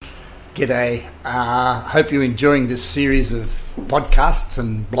G'day. Hope you're enjoying this series of podcasts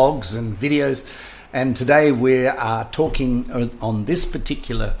and blogs and videos. And today we are talking on this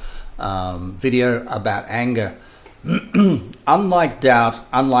particular video about anger. Unlike doubt,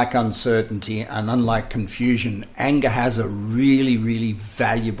 unlike uncertainty, and unlike confusion, anger has a really, really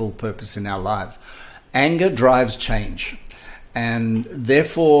valuable purpose in our lives. Anger drives change. And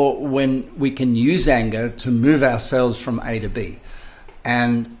therefore, when we can use anger to move ourselves from A to B.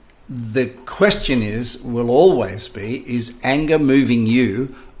 And the question will always be, is anger moving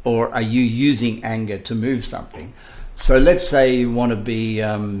you, or are you using anger to move something? So let's say you want to be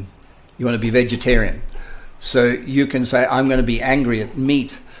vegetarian. So you can say, I'm going to be angry at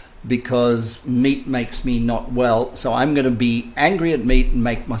meat because meat makes me not well. So I'm going to be angry at meat and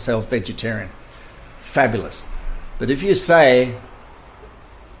make myself vegetarian. Fabulous. But if you say,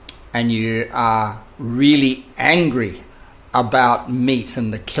 and you are really angry about meat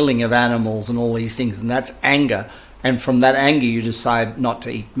and the killing of animals and all these things, and that's anger, and from that anger you decide not to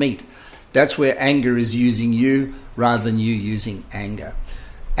eat meat, that's where anger is using you rather than you using anger.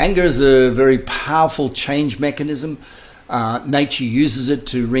 Anger is a very powerful change mechanism. Nature uses it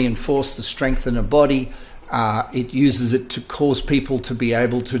to reinforce the strength in a body. It uses it to cause people to be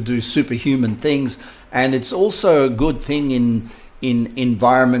able to do superhuman things, and it's also a good thing in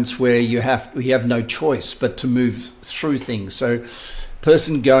environments where you have no choice but to move through things. So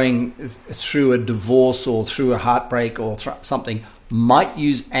person going through a divorce or through a heartbreak or something might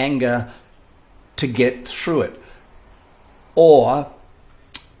use anger to get through it, or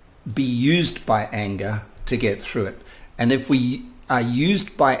be used by anger to get through it. And if we are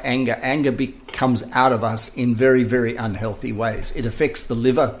used by anger, anger comes out of us in very, very unhealthy ways. It affects the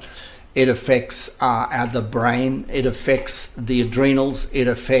liver. It affects the brain, it affects the adrenals, it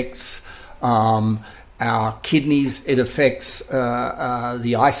affects our kidneys, it affects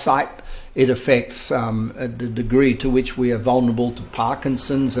the eyesight, it affects the degree to which we are vulnerable to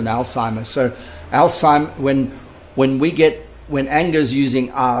Parkinson's and Alzheimer's. So Alzheimer's, when anger is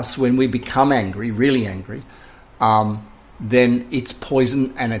using us, when we become angry, really angry, then it's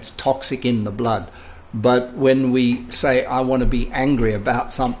poison and it's toxic in the blood. But when we say, I want to be angry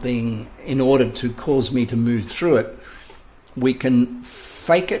about something in order to cause me to move through it, we can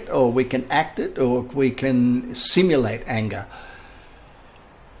fake it, or we can act it, or we can simulate anger.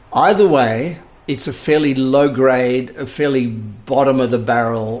 Either way, it's a fairly low grade, a fairly bottom of the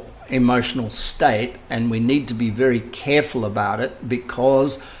barrel emotional state, and we need to be very careful about it,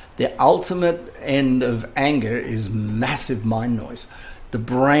 because the ultimate end of anger is massive mind noise. The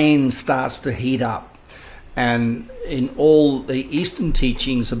brain starts to heat up. And in all the Eastern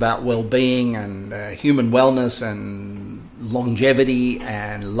teachings about well-being and human wellness and longevity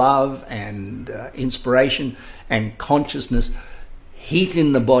and love and inspiration and consciousness, heat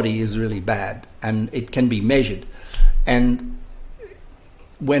in the body is really bad, and it can be measured. And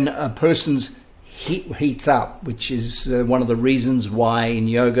when a person's heats up, which is one of the reasons why in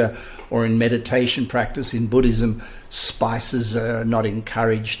yoga or in meditation practice in Buddhism, spices are not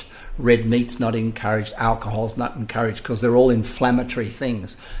encouraged, red meat's not encouraged, alcohol's not encouraged, because they're all inflammatory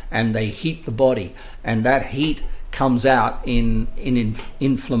things, and they heat the body, and that heat comes out in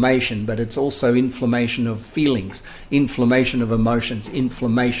inflammation, but it's also inflammation of feelings, inflammation of emotions,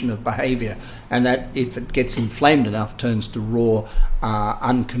 inflammation of behavior, and that, if it gets inflamed enough, turns to raw,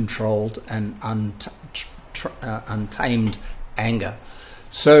 uncontrolled and untamed anger.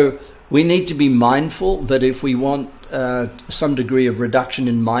 So we need to be mindful that if we want some degree of reduction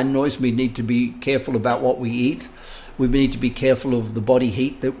in mind noise, we need to be careful about what we eat. We need to be careful of the body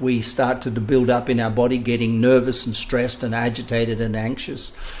heat that we start to build up in our body, getting nervous and stressed and agitated and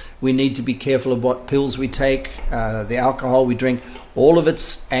anxious. We need to be careful of what pills we take, the alcohol we drink. All of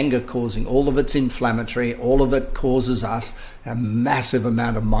it's anger causing, all of it's inflammatory, all of it causes us a massive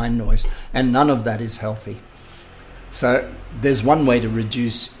amount of mind noise, and none of that is healthy. So there's one way to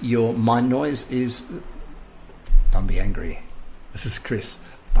reduce your mind noise, is don't be angry. This is Chris.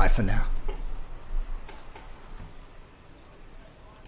 Bye for now.